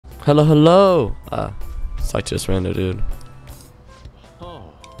Hello, hello. It's like just random dude.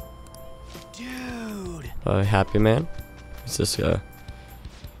 Oh, dude. Happy man. Who's this guy?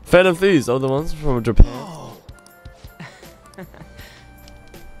 Phantom Thieves. Oh, the ones from Japan. Oh.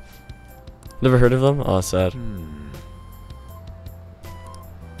 Never heard of them? Oh, sad.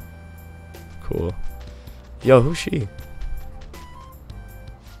 Cool. Yo, who's she?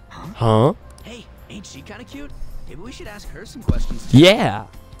 Huh? Hey, ain't she kind of cute? Maybe we should ask her some questions. Yeah.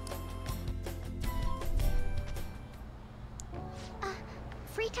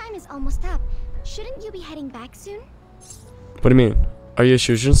 Free time is almost up. Shouldn't you be heading back soon? What do you mean? Are you a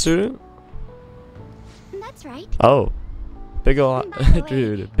Shujin student? That's right. Oh. Big ol'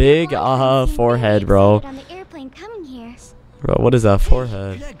 dude. Big forehead, bro. On the airplane coming here. Bro, what is that You're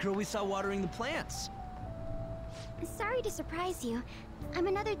forehead? that girl we saw watering the plants. Sorry to surprise you. I'm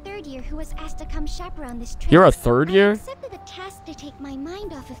another third year who was asked to come chaperone this trip. You're a third year? I accepted the task to take my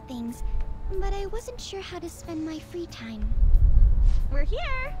mind off of things, but I wasn't sure how to spend my free time. We're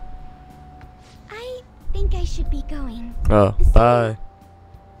here. I think I should be going. Oh, bye.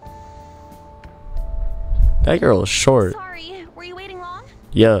 That girl is short. Sorry, were you waiting long?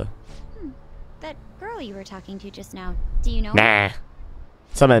 Yeah. That girl you were talking to just now, do you know? Nah.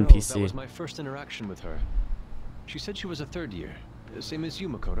 Some No, that NPC. was my first interaction with her. She said she was a third year, same as you,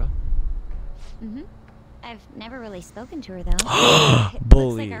 Makoto. Mm-hmm. I've never really spoken to her though. Looks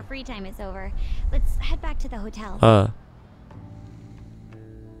Bully. like our free time is over. Let's head back to the hotel.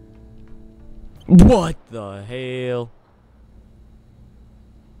 What the hell?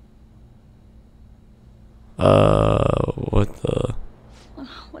 What the?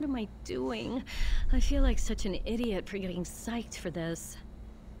 What am I doing? I feel like such an idiot for getting psyched for this.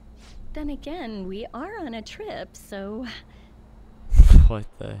 Then again, we are on a trip, so... What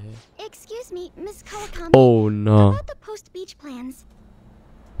the hell? Excuse me, Miss Kawakami. Oh no. About the post-beach plans.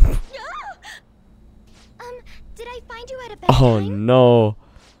 Did I find you at a bad Oh time? no.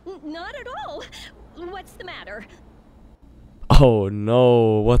 Not at all. What's the matter? Oh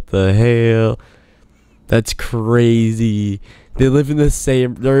no. What the hell? That's crazy. They live in the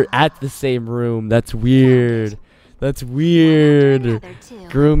same. They're at the same room. That's weird. That's weird. Another too.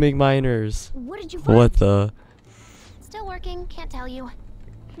 Grooming minors. What did you find? What the? Still working, can't tell you.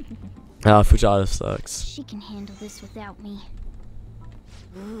 Fujata sucks. She can handle this without me.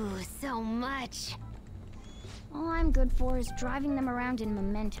 Ooh, so much. All I'm good for is driving them around in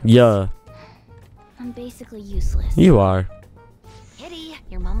mementos. Yeah, I'm basically useless. you are. Kitty,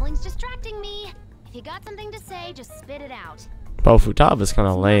 your mumbling's distracting me. If you got something to say, just spit it out. Bro, Futaba's kind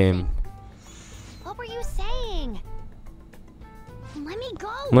of lame. What were you saying? Let me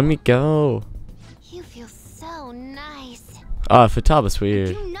go. Let me go. You feel so nice. Futaba's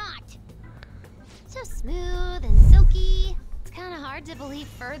weird. Do not. So smooth and silky. It's kind of hard to believe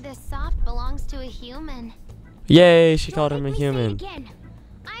fur this soft belongs to a human. Yay, she called Don't him a make me say it human. again.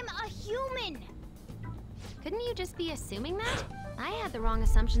 I'm a human. Couldn't you just be assuming that? I had the wrong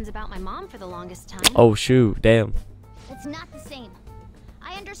assumptions about my mom for the longest time. Oh shoot, damn. It's not the same.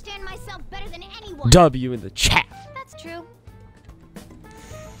 I understand myself better than anyone. W in the chat. That's true.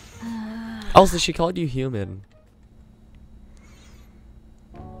 Also, she called you human.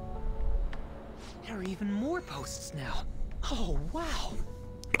 There are even more posts now. Oh, wow.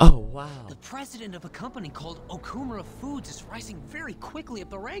 Oh wow. The president of a company called Okumura Foods is rising very quickly up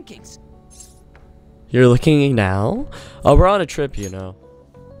the rankings. You're looking now? Oh, we're on a trip, you know.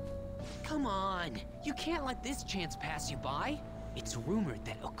 Come on. You can't let this chance pass you by. It's rumored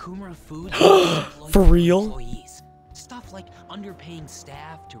that Okumura Foods For real? employees. Stuff like underpaying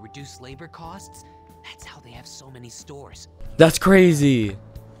staff to reduce labor costs. That's how they have so many stores. That's crazy.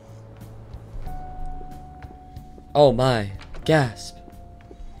 Oh my. Gasp.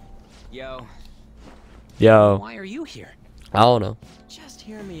 Yo, Yo. why are you here? I don't know. Just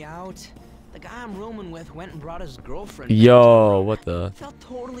hear me out. The guy I'm rooming with went and brought his girlfriend. Yo, what the? Felt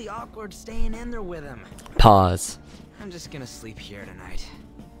totally awkward staying in there with him. Pause. I'm just gonna sleep here tonight.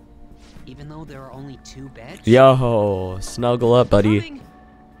 Even though there are only 2 beds. Yo, snuggle up, buddy. Coming.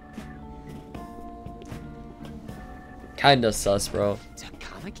 Kinda sus, bro.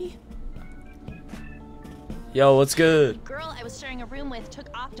 Takamaki? Yo, what's good? Girl I was sharing a room with took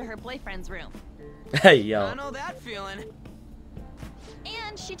off to her boyfriend's room. Hey, I yo. know that feeling.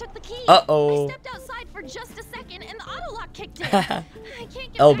 And she took the key. Uh-oh. I stepped outside for just a second and the auto lock kicked in. I can't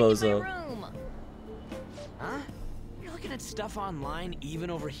get Elbows back in up. my room. Huh? You're looking at stuff online even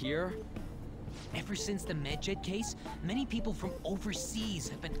over here? Ever since the MedJet case, many people from overseas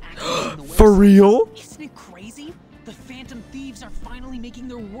have been accessing the website. For real? Isn't it crazy? The Phantom Thieves are finally making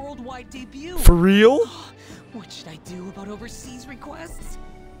their worldwide debut. For real? What should I do about overseas requests?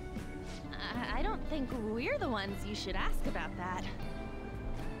 think we're the ones you should ask about that.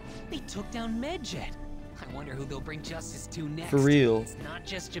 They took down Medjet. I wonder who they'll bring justice to next. For real. It's not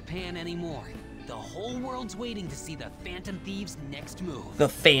just Japan anymore. The whole world's waiting to see the Phantom Thieves' next move. The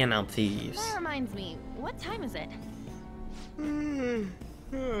Phantom Thieves. That reminds me, what time is it?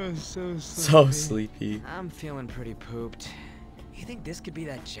 So sleepy. I'm feeling pretty pooped. You think this could be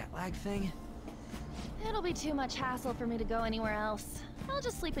that jet lag thing? It'll be too much hassle for me to go anywhere else. I'll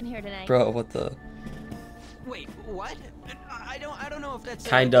just sleep in here tonight. Bro, what the? Wait, what? I don't know if that's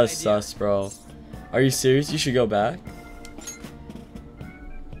Kinda sus, bro. Are you serious? You should go back.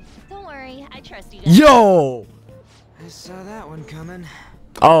 Don't worry, I trust you guys. Yo! I saw that one coming.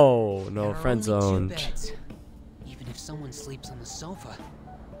 Oh, no, There are friend only two zoned. beds. Even if someone sleeps on the sofa,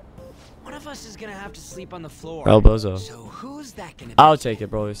 one of us is gonna have to sleep on the floor. El Bozo. So who's that gonna be? I'll take it,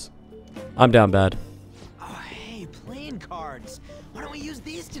 boys. I'm down bad. Oh, hey, playing cards. Why don't we use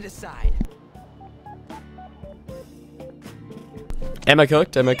these to decide? Am I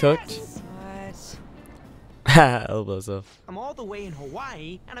cooked? Am I cooked? What? Ha, El Bozo. I'm all the way in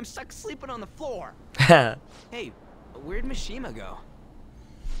Hawaii, and I'm stuck sleeping on the floor. Ha. Hey, where'd Mishima go?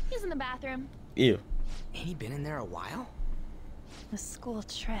 He's in the bathroom. Ew. Ain't he been in there a while? The school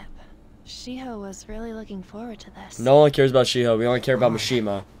trip. Shiho was really looking forward to this. No one cares about Shiho. We only care about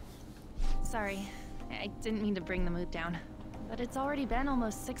Mishima. Sorry, I didn't mean to bring the mood down. But it's already been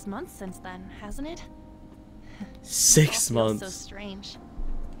almost 6 months since then, hasn't it? 6 It all feels months. so strange.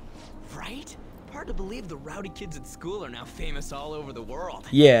 Right? Hard to believe the rowdy kids at school are now famous all over the world.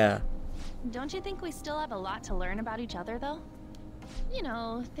 Yeah. Don't you think we still have a lot to learn about each other, though? You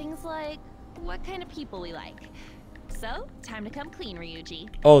know, things like what kind of people we like. So, time to come clean, Ryuji.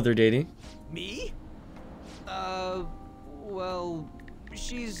 Oh, they're dating? Me? Well,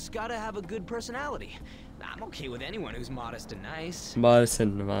 she's gotta have a good personality. I'm okay with anyone who's modest and nice. Modest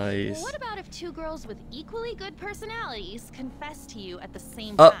and nice. What about if two girls with equally good personalities confess to you at the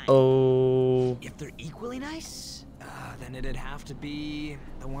same time? Uh-oh. If they're equally nice, then it'd have to be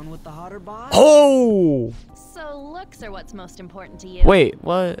the one with the hotter bod. Oh! So looks are what's most important to you. Wait,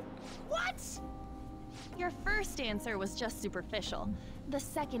 what? What? Your first answer was just superficial. The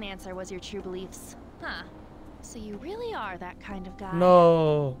second answer was your true beliefs. Huh. So you really are that kind of guy.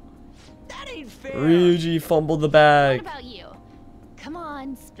 No. That ain't fair. Ryuji fumbled the What bag. about you? Come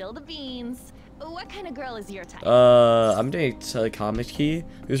on, spill the beans. What kind of girl is your type? I'm dating Tamaki,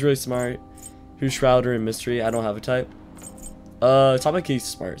 who's really smart. Who's Shrouder in mystery. I don't have a type. Tamaki's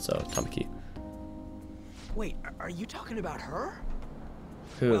smart, so Tamaki. Wait, are you talking about her?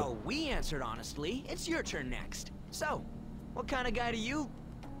 Who? Well, we answered honestly. It's your turn next. So, what kind of guy do you?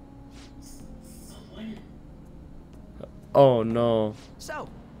 Oh no. So,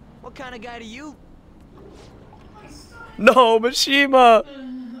 what kind of guy do you? No,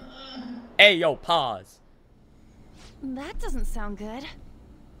 Mishima! Hey, yo, pause. That doesn't sound good.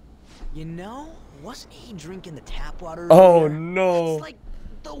 You know, wasn't he drinking the tap water? Oh earlier? no. It's like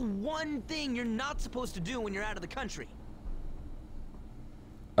the one thing you're not supposed to do when you're out of the country.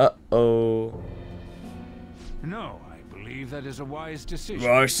 Uh-oh. No, I believe that is a wise decision.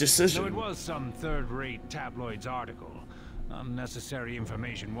 Wise Though it decision. was some third-rate tabloid's article, unnecessary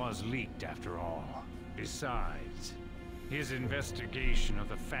information was leaked after all. Besides, his investigation of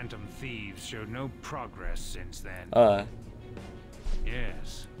the Phantom Thieves showed no progress since then.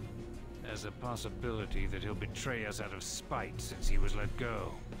 Yes, there's a possibility that he'll betray us out of spite since he was let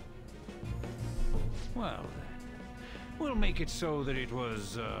go. Well then, we'll make it so that it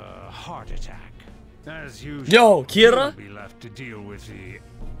was a heart attack. As usual, Yo, Kira? he'll be left to deal with the...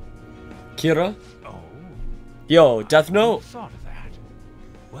 Kira? Oh, Yo, Death I Note. thought of that.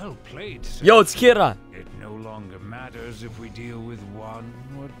 Well played, sir. Yo, it's Kira. It no longer matters if we deal with one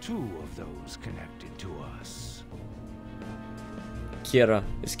or two of those connected to us. Kira.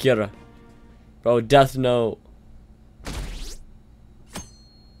 It's Kira. Bro, Death Note.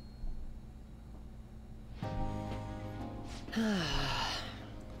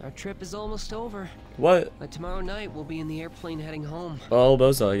 Our trip is almost over. What? By tomorrow night, we'll be in the airplane heading home. Well,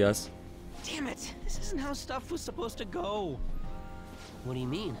 Bozo, I guess. Damn it! This isn't how stuff was supposed to go. What do you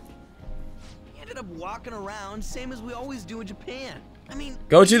mean? We ended up walking around, same as we always do in Japan. I mean,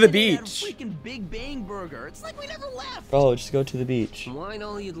 Go to the we had a beach. freaking Big Bang Burger. It's like we never left. Bro, just go to the beach. Wine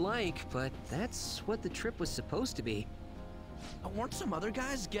all you'd like, but that's what the trip was supposed to be. Weren't some other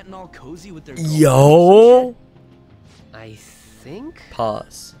guys getting all cozy with their Yo! I think?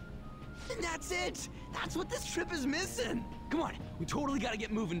 Pause. And that's it. That's what this trip is missing. Come on, we totally gotta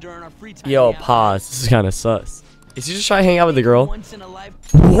get moving during our free time. Yo, Yeah. pause. This is kind of sus. Is he just trying to hang out with the girl? Once in a life.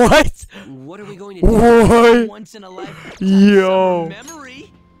 What? What are we going to do? What? Once in a life. Yo.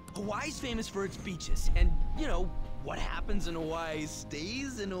 Memory. Hawaii's famous for its beaches, and you know what happens in Hawaii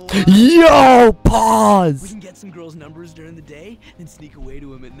stays in Hawaii. Yo, We pause. can get some girls' numbers during the day and sneak away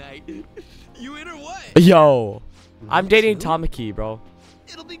to them at night. You in or what? Yo, I'm dating Tamaki, bro.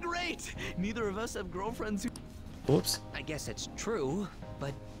 It'll be great. Neither of us have girlfriends who. Whoops. I guess it's true,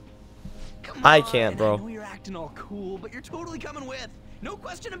 but Come I on, can't, bro. I know you're acting all cool, but you're totally coming with. No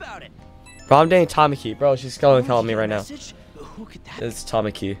question about it. Bro, I'm dating Tamaki, bro. She's going to call me right now. Message? Who could that be? It's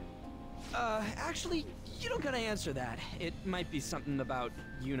Tamaki. Actually, you don't gotta answer that. It might be something about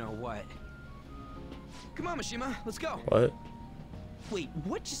you know what. Come on, Mishima, let's go. What? Wait,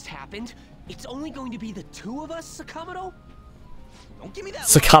 what just happened? It's only going to be the two of us, Sakamoto? Don't give me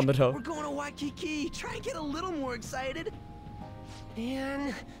that look. Sakamoto. We're going to Waikiki. Try and get a little more excited.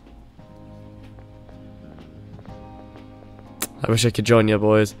 And I wish I could join you,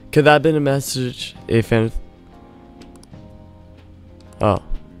 boys. Could that have been a message? A fan. Oh.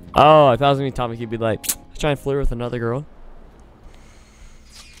 Oh, I thought it was gonna be Tamaki be like, trying to flirt with another girl.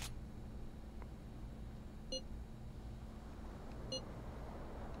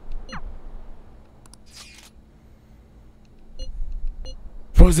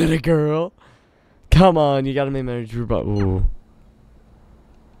 Was it a girl? Come on, you gotta make my Drew, but ooh.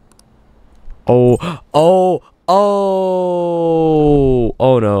 Oh, oh, oh,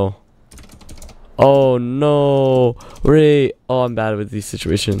 oh no. Oh no. Wait. Oh, I'm bad with these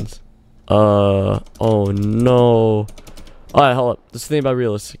situations. Oh no. Alright, hold up. Let's think about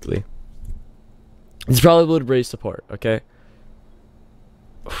realistically. It's probably would raise support, okay?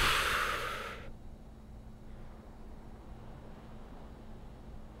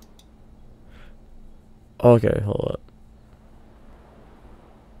 Okay, hold up.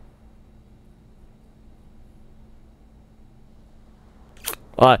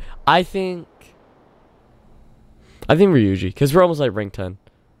 Alright, I think Ryuji, because we're almost like rank 10.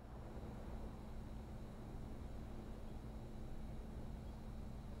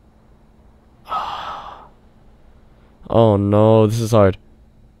 Oh no, this is hard.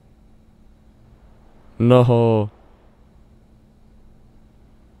 No.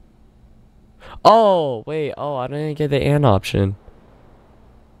 Oh, wait. Oh, I didn't get the "and" option.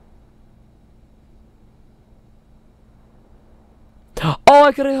 Oh,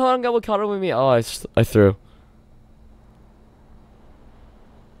 I could have hung out with Kado with me. Oh, I threw.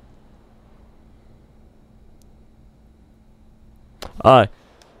 I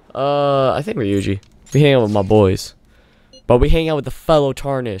think Ryuji. We hang out with my boys. But we hang out with the fellow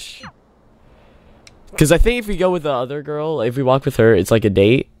Tarnish. Because I think if we go with the other girl, if we walk with her, it's like a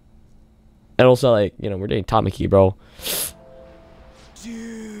date. And also, like, you know, we're dating Tamaki, bro.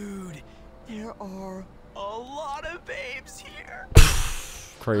 dude, there are a lot of babes here.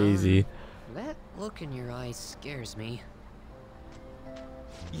 Crazy. that look in your eyes scares me.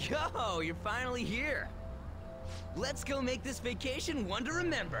 Yo, you're finally here. Let's go make this vacation one to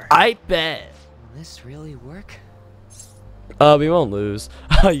remember. I bet. Will this really work? We won't lose.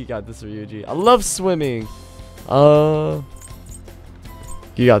 You got this, Ryuji. I love swimming.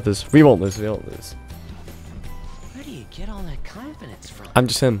 You got this. We won't lose. We won't lose. Where do you get all that confidence from? I'm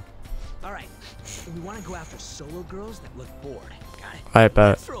just him. All right, we want to go after solo girls that look bored. Got it? I bet.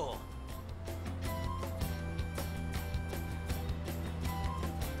 Let's roll.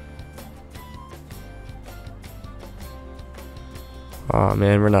 Oh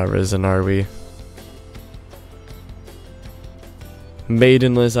man, we're not risen, are we?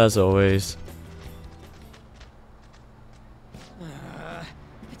 Maidenless as always.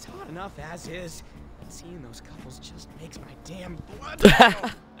 It's hot enough as is. Seeing those couples just makes my damn blood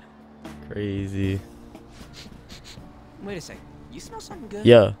boil. Crazy. Wait a sec. You smell something good?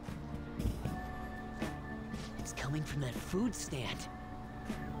 Yeah. It's coming from that food stand.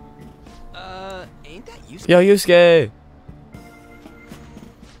 Ain't that Yusuke? Yo, Yusuke.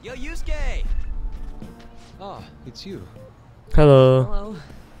 Yo, Yusuke! Ah, it's you. Hello.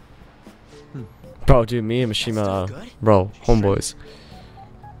 Hello. Bro, dude, me and Still Mishima, good? bro, homeboys.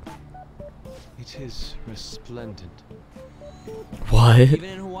 It is resplendent. What? Even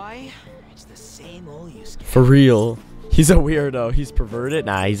in Hawaii, it's the same old Yusuke. For real. He's a weirdo. He's perverted?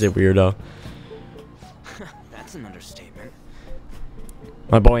 Nah, he's a weirdo. That's an understatement.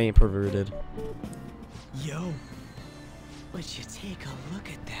 My boy ain't perverted. Yo, would you take a look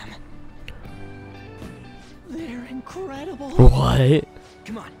at them? They're incredible. What?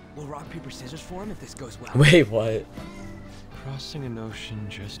 Come on, we'll rock, paper, scissors for him if this goes well. Wait, what? Crossing an ocean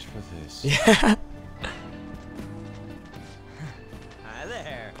just for this. Yeah. Hi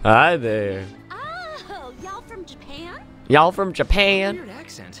there. Hi there. Oh, y'all from Japan? Y'all from Japan? Weird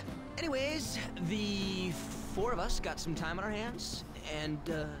accent. Anyways, the four of us got some time on our hands, and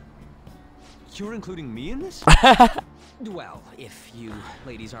You're including me in this? Well, if you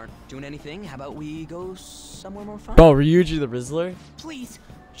ladies aren't doing anything, how about we go somewhere more fun? Bro, Ryuji the Rizzler? Please,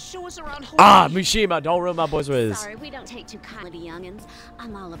 show us around Hawaii. Ah, Mishima, don't ruin my boy's ways. Sorry, we don't take too kindly to youngins.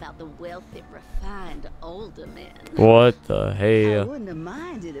 I'm all about the wealthy, refined older men. What the I hell? wouldn't have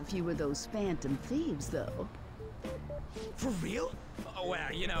minded if you were those phantom thieves, though. For real? Oh,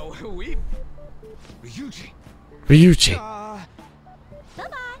 well, you know, we... Ryuji. Ryuji.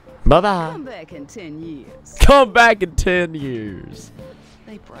 Bye-bye. Bye-bye. Come back in 10 years. Come back in 10 years.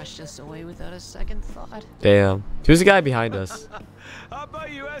 They brushed us away without a second thought. Damn. Who's the guy behind us? How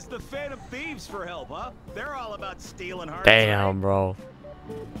about you ask the Phantom Thieves for help, huh? They're all about stealing hearts. Damn, bro.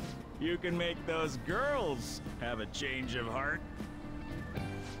 You can make those girls have a change of heart.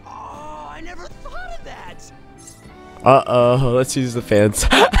 Oh, I never thought of that. Uh-oh, let's use the fans.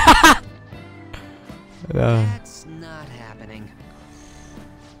 That's not happening.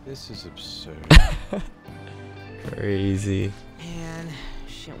 This is absurd. Crazy. Man,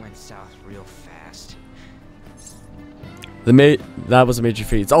 shit went south real fast. That was a major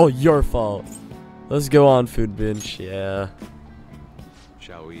feat. It's all your fault. Let's go on, food bench. Yeah.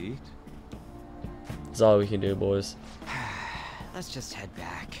 Shall we eat? That's all we can do, boys. Let's just head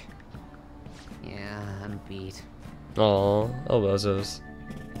back. Yeah, I'm beat. Aw, oh bozos.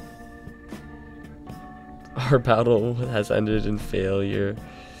 Our battle has ended in failure.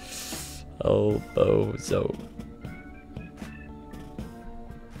 Oh bozo.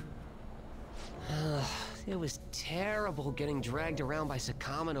 It was terrible getting dragged around by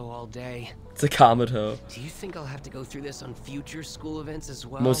Sakamoto all day. It's a Kameto. Do you think I'll have to go through this on future school events as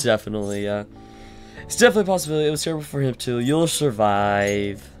well? Most definitely, yeah. It's definitely a possibility. It was terrible for him too. You'll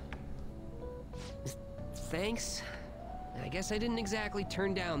survive. Thanks. I guess I didn't exactly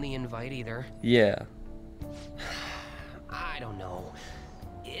turn down the invite either. Yeah. I don't know.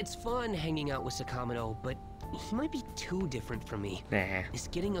 It's fun hanging out with Sakamoto, but he might be too different from me. Nah. Is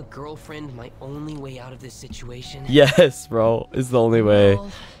getting a girlfriend my only way out of this situation? Yes, bro. It's the only way. Well,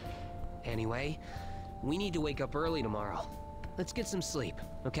 anyway, we need to wake up early tomorrow. Let's get some sleep,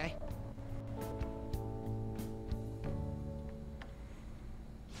 okay?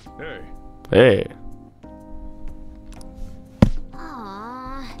 Hey. Hey.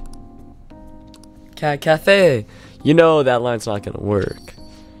 Aww. Cat Cafe. You know that line's not gonna work.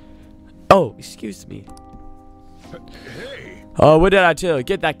 Oh, excuse me. Hey. Oh, what did I tell you?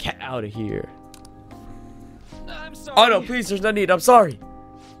 Get that cat out of here. I'm sorry. Oh no, please, there's no need. I'm sorry.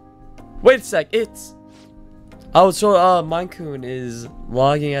 Wait a sec. Oh, so Minekun is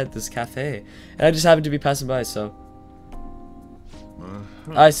logging at this cafe, and I just happened to be passing by, so.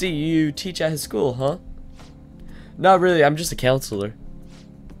 I see you teach at his school, huh? Not really. I'm just a counselor.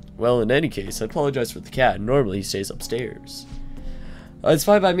 Well, in any case, I apologize for the cat. Normally, he stays upstairs. It's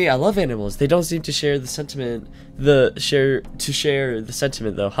fine by me. I love animals. They don't seem to share the sentiment. Share the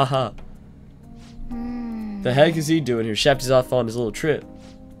sentiment, though. Haha. The heck is he doing here? Shaft is off on his little trip.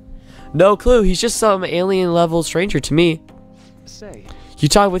 No clue. He's just some alien level stranger to me. Say. You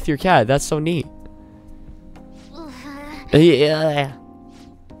talk with your cat. That's so neat. Yeah.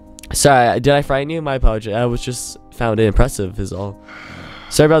 Sorry, did I frighten you? My apologies. I was just found it impressive is all.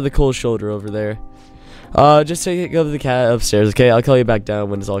 Sorry about the cold shoulder over there. Just take it, go to the cat upstairs, okay? I'll call you back down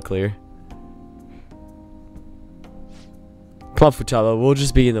when it's all clear. Come on, Futaba, we'll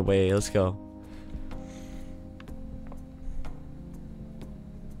just be in the way. Let's go.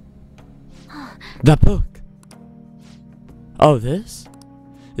 That book. Oh, this?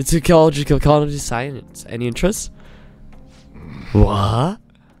 It's a college of ecology science. Any interest? What?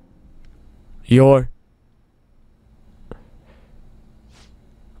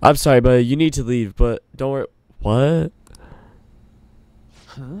 I'm sorry, but you need to leave, but don't worry. What?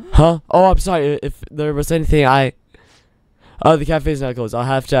 Huh? Oh, I'm sorry. If there was anything the cafe's not closed. I'll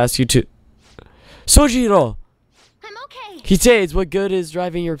have to ask you to... Sojiro! I'm okay. He says, what good is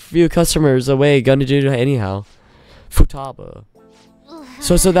driving your few customers away gonna do anyhow? Futaba.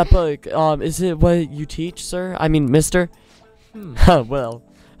 So that book, is it what you teach, sir? I mean, mister? Well,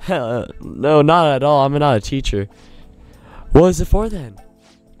 no, not at all. I'm not a teacher. What is it for then?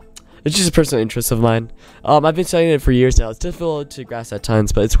 It's just a personal interest of mine. I've been studying it for years now. It's difficult to grasp at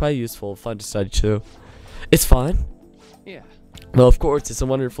times, but it's quite useful, fun to study too. It's fun? Yeah. Well, of course, it's a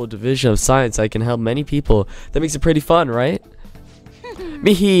wonderful division of science that can help many people. That makes it pretty fun, right?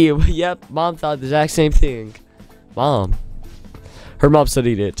 Me, yep, Mom thought the exact same thing. Mom. Her mom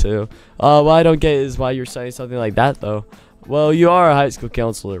studied it too. What I don't get is why you're studying something like that though. Well, you are a high school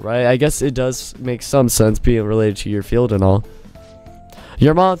counselor, right? I guess it does make some sense being related to your field and all.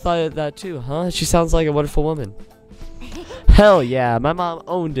 Your mom thought that too, huh? She sounds like a wonderful woman. Hell yeah, my mom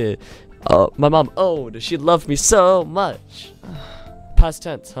owned it. My mom owned. She loved me so much. Past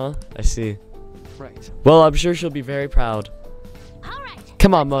tense, huh? I see. Right. Well, I'm sure she'll be very proud. All right.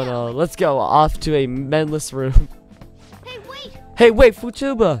 Come on, Mono. Let's go off to a menless room. Hey, wait. Hey, wait,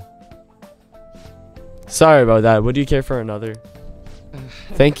 Futuba. Sorry about that. Would you care for another?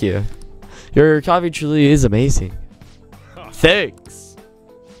 Thank you. Your coffee truly is amazing. Thanks.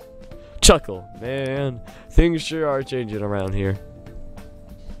 Chuckle, man. Things sure are changing around here.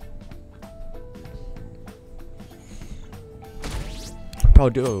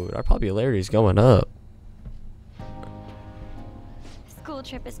 Bro, dude, our popularity's going up. School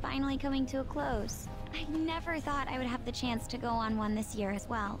trip is finally coming to a close. I never thought I would have the chance to go on one this year as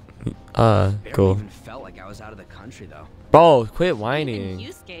well. Barely Cool. even felt like I was out of the country though. Bro, quit Even whining.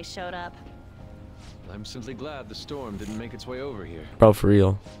 Yusuke showed up. I'm simply glad the storm didn't make its way over here. Bro, for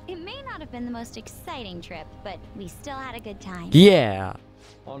real. It may not have been the most exciting trip, but we still had a good time. Yeah.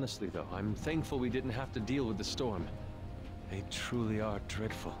 Honestly, though, I'm thankful we didn't have to deal with the storm. They truly are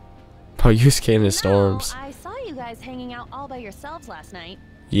dreadful. Bro, Yusuke in his storms. I saw you guys hanging out all by yourselves last night.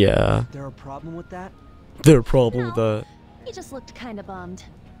 Yeah. There a problem with that? Their problem with that. You just looked kind of bummed.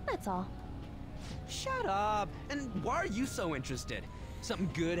 That's all. Shut up. And why are you so interested? Something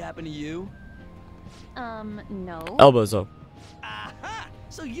good happened to you? No. Elbows up. Aha!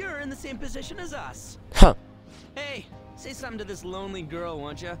 So you're in the same position as us. Huh. Hey, say something to this lonely girl,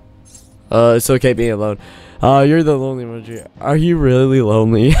 won't you? It's okay being alone. You're the lonely one. Are you really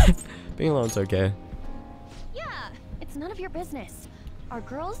lonely? Being alone's okay. Yeah, it's none of your business. Are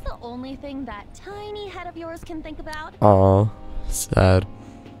girls the only thing that tiny head of yours can think about? Aw, sad.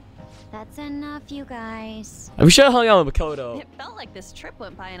 That's enough, you guys. We should have hung out with Makoto. It felt like this trip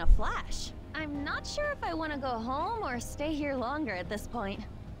went by in a flash. I'm not sure if I want to go home or stay here longer at this point.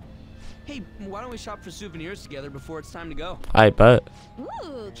 Hey, why don't we shop for souvenirs together before it's time to go? I bet.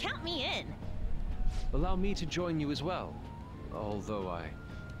 Ooh, count me in. Allow me to join you as well. Although I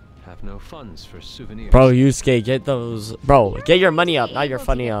have no funds for souvenirs. Bro, Yusuke, get those. Bro, get your money up, not your Able to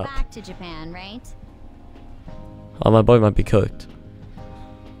funny get up. Back to Japan, right? Oh, my boy might be cooked.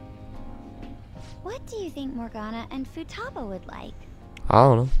 What do you think Morgana and Futaba would like? I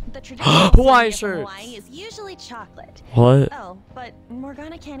don't know. The traditional Hawaiian souvenir from shirts. Hawaii is usually chocolate. What? Oh, but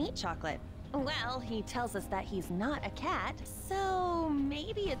Morgana can't eat chocolate. Well, he tells us that he's not a cat, so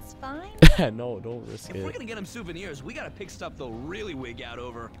maybe it's fine. No, don't risk If we're it. gonna get him souvenirs, we gotta pick stuff they'll really wig out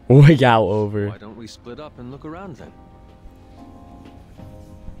over. Wig out over. Why don't we split up and look around then?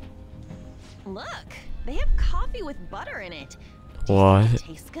 Look, they have coffee with butter in it. What? It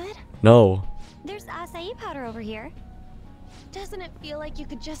tastes good. No. There's acai powder over here. Doesn't it feel like you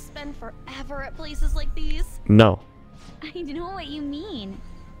could just spend forever at places like these? No. I know what you mean.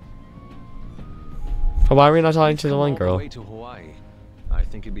 But why are we not talking to the Come one all the girl? way to Hawaii. I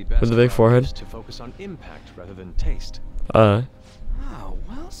think it'd be best With the for big our forehead? guests to focus on impact rather than taste. Oh,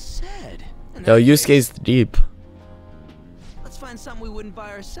 well said. In Yo, that case, Yusuke's deep. let's find something we wouldn't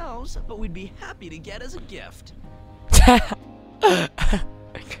buy ourselves, but we'd be happy to get as a gift. I'm not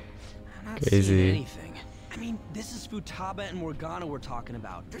Crazy. seeing anything. I mean, this is Futaba and Morgana we're talking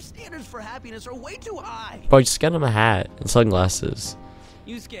about. Their standards for happiness are way too high. Bro, just get him a hat and sunglasses.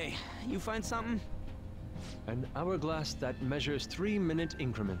 Yusuke, you find something? An hourglass that measures 3-minute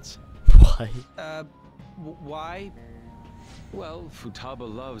increments. What? Why? Well,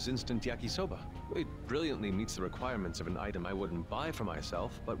 Futaba loves instant yakisoba. It brilliantly meets the requirements of an item I wouldn't buy for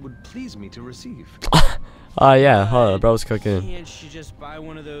myself, but would please me to receive. Yeah, hold on, bro's cooking. Can't you just buy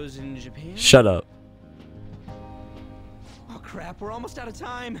one of those in Japan? Shut up. Oh crap, we're almost out of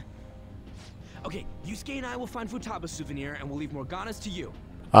time. Okay, Yusuke and I will find Futaba's souvenir and we'll leave Morgana's to you.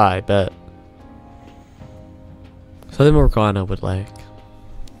 I bet. Something Morgana would like.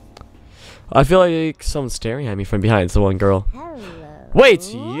 I feel like someone's staring at me from behind. It's the one girl. Hello. Wait,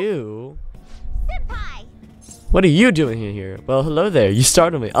 it's you? Senpai! What are you doing here? Well, hello there. You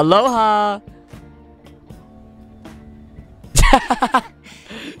startled me. Aloha! That's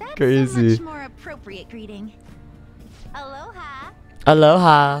Crazy. a much more appropriate greeting. Aloha!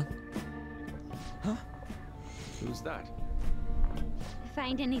 Aloha. Who's that?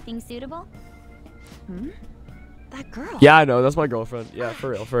 Find anything suitable? That girl. Yeah, I know. That's my girlfriend. Yeah, for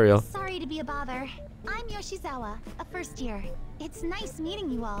real, for real. Sorry to be a bother. I'm Yoshizawa, a first year. It's nice meeting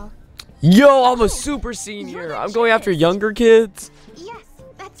you all. Yo, I'm a super senior. I'm going after younger kids. Yes,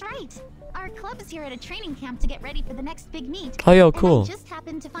 that's right. Our club is here at a training camp to get ready for the next big meet. Oh, yo, And cool. I just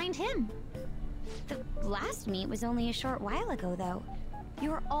happened to find him. The last meet was only a short while ago, though.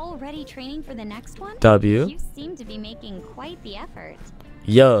 You're already training for the next one? W. You seem to be making quite the effort.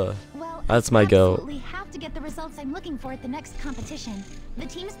 Yeah. Well, That's my goal. absolutely have to get the results I'm looking for at the next competition. The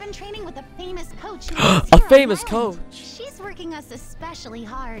team's been training with a famous coach. Who lives A here on famous the island. coach. She's working us especially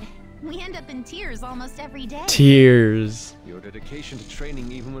hard. We end up in tears almost every day. Tears. Your dedication to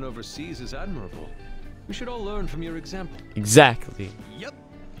training even when overseas is admirable. We should all learn from your example. Exactly. Yep.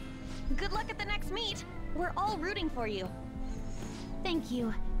 Good luck at the next meet. We're all rooting for you. Thank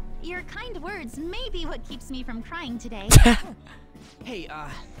you. Your kind words may be what keeps me from crying today. Hey,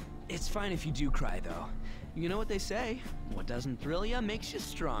 it's fine if you do cry, though. You know what they say? What doesn't thrill ya makes you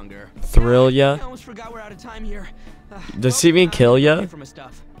stronger. Thrill ya? I almost forgot we're out of time here. Does he mean kill ya? Pay for my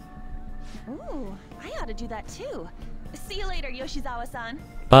stuff. Ooh, I ought to do that too. See you later, Yoshizawa-san.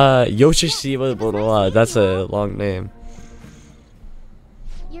 Yoshishiwa, that's a long name.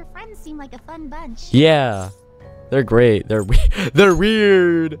 Your friends seem like a fun bunch. Yeah. They're great. They're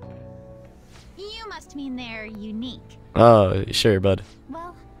weird. You must mean they're unique. Oh, sure, bud.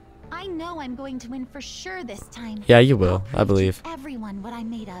 Well, I know I'm going to win for sure this time. Yeah, you will. I believe. Everyone what I'm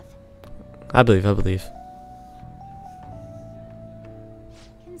made of. I believe.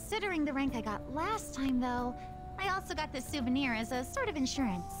 Considering the rank I got last time, though, I also got this souvenir as a sort of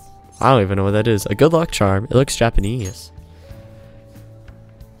insurance. I don't even know what that is. A good luck charm. It looks Japanese.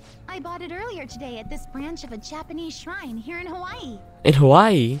 I bought it earlier today at this branch of a Japanese shrine here in Hawaii. In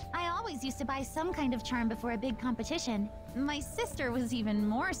Hawaii? I always used to buy some kind of charm before a big competition. My sister was even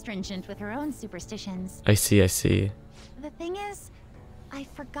more stringent with her own superstitions. I see. The thing is, I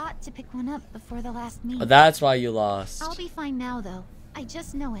forgot to pick one up before the last meet. Oh, that's why you lost. I'll be fine now, though. I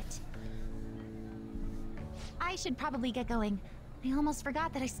just know it. I should probably get going. I almost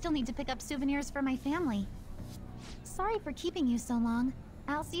forgot that I still need to pick up souvenirs for my family. Sorry for keeping you so long.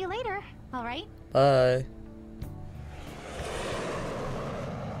 I'll see you later, alright? Bye.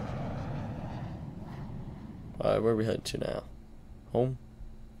 Alright, where are we heading to now? Home?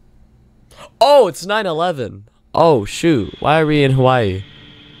 Oh, it's 9/11. Oh, shoot. Why are we in Hawaii?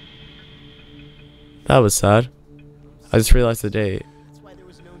 That was sad. I just realized the date.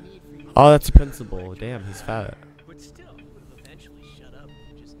 Oh, that's the principal. Damn, he's fat. But still, he would have eventually shut up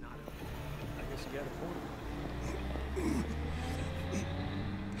and just not. I guess you got a point.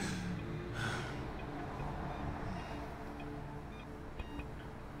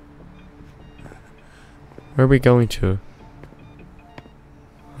 Where are we going to?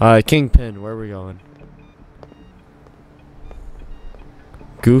 Kingpin, where are we going?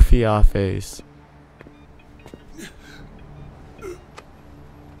 Goofy off face.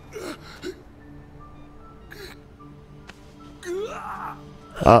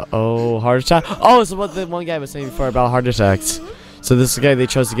 Uh-oh, heart attack. Oh, so what the one guy was saying before about heart attacks. So this is the guy they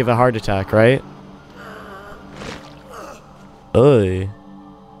chose to give a heart attack, right? Ugh.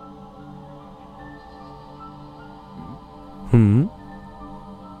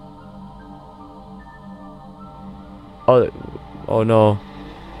 Oh no.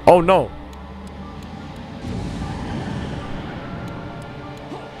 Oh no.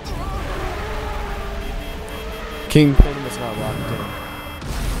 Kingpin was not locked in.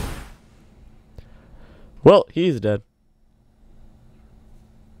 Well, he's dead.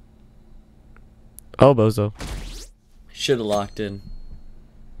 Oh, bozo. Should have locked in.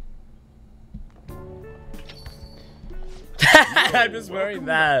 I'm just wearing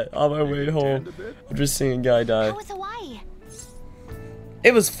that on my way home. I'm just seeing a guy die. How was Hawaii?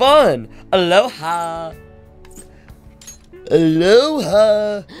 It was fun. Aloha.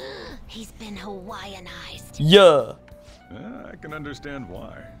 Aloha. He's been Hawaiianized. Yeah. I can understand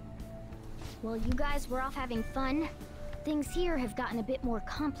why. Well, you guys were off having fun. Things here have gotten a bit more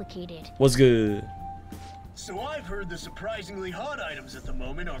complicated. What's good? So I've heard the surprisingly hot items at the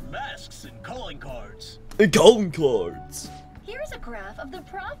moment are masks and calling cards. And calling cards. Here's a graph of the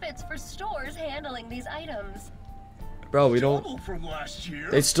profits for stores handling these items. Bro, we don't. Double from last year.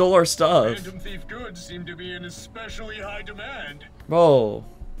 They stole our stuff. Phantom Thief goods seem to be in especially high demand. Bro,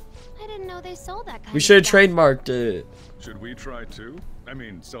 I didn't know they sold that kind we of should have stuff. trademarked it. Should we try too? I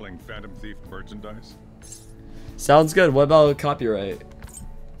mean, selling Phantom Thief merchandise? Sounds good. What about copyright?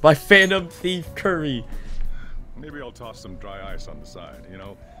 By Phantom Thief Curry. Maybe I'll toss some dry ice on the side, you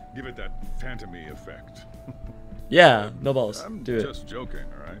know? Give it that phantom-y effect. Yeah, no balls. I'm Do it. just joking,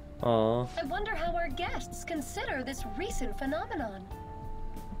 alright? Aw. I wonder how our guests consider this recent phenomenon.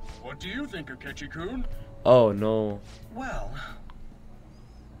 What do you think, Akechi-kun? Oh no. Well,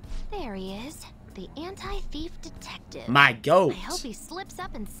 There he is, the anti-thief detective. My goat. I hope he slips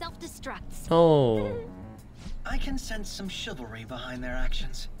up and self-destructs. Oh. I can sense some chivalry behind their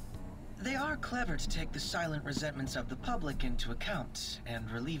actions. They are clever to take the silent resentments of the public into account and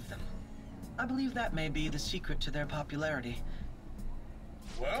relieve them. I believe that may be the secret to their popularity.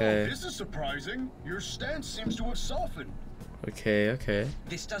 Well, Okay. this is surprising. Your stance seems to have softened. Okay, okay.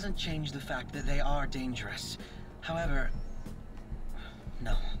 This doesn't change the fact that they are dangerous. However,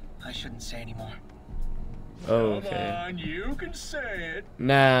 no, I shouldn't say anymore. Oh, Come okay. on, you can say it.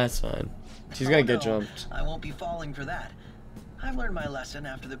 Nah, it's fine. She's gonna get no, jumped. I won't be falling for that. I've learned my lesson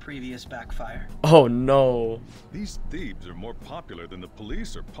after the previous backfire. Oh no. These thieves are more popular than the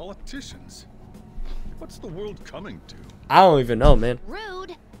police or politicians. What's the world coming to? I don't even know, man.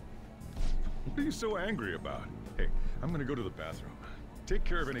 Rude. What are you so angry about? Hey, I'm gonna go to the bathroom. Take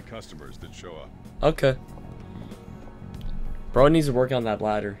care of any customers that show up. Okay. Bro needs to work on that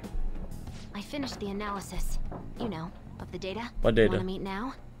ladder. I finished the analysis, you know, of the data. What data? Wanna meet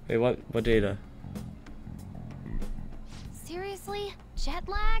now? Wait, what data? Seriously? Jet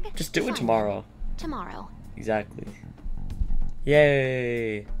lag? Just do it Fine. tomorrow. Tomorrow. Exactly.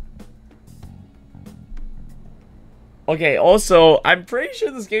 Yay. Okay, also, I'm pretty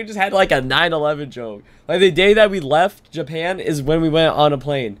sure this game just had like a 9/11 joke. Like the day that we left Japan is when we went on a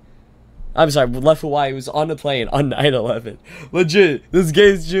plane. I'm sorry, we left Hawaii. It was on a plane on 9/11. Legit, this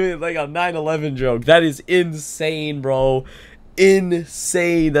game's doing like a 9/11 joke. That is insane, bro.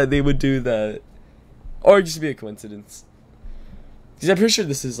 Insane that they would do that. Or just be a coincidence. Because I'm pretty sure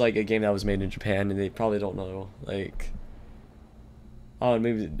this is like a game that was made in Japan and they probably don't know. Like, oh,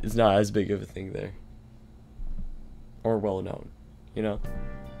 maybe it's not as big of a thing there. Or well known, you know?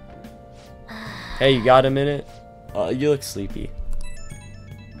 Hey, you got a minute? You look sleepy.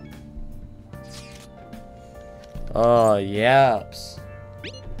 Oh, yaps.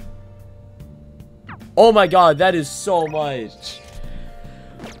 Oh my god, that is so much.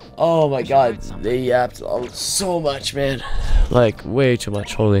 Oh my god, they yapped so much, man. Like, way too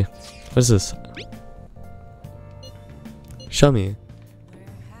much. Holy. What is this? Show me.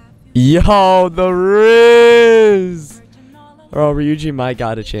 Yo, the Riz! Bro, Ryuji might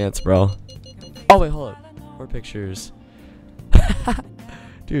got a chance, bro. Oh, wait, hold up. More pictures.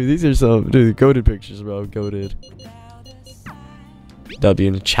 Dude, these are some, dude, goated pictures, bro. Goated. W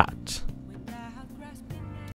in the chat.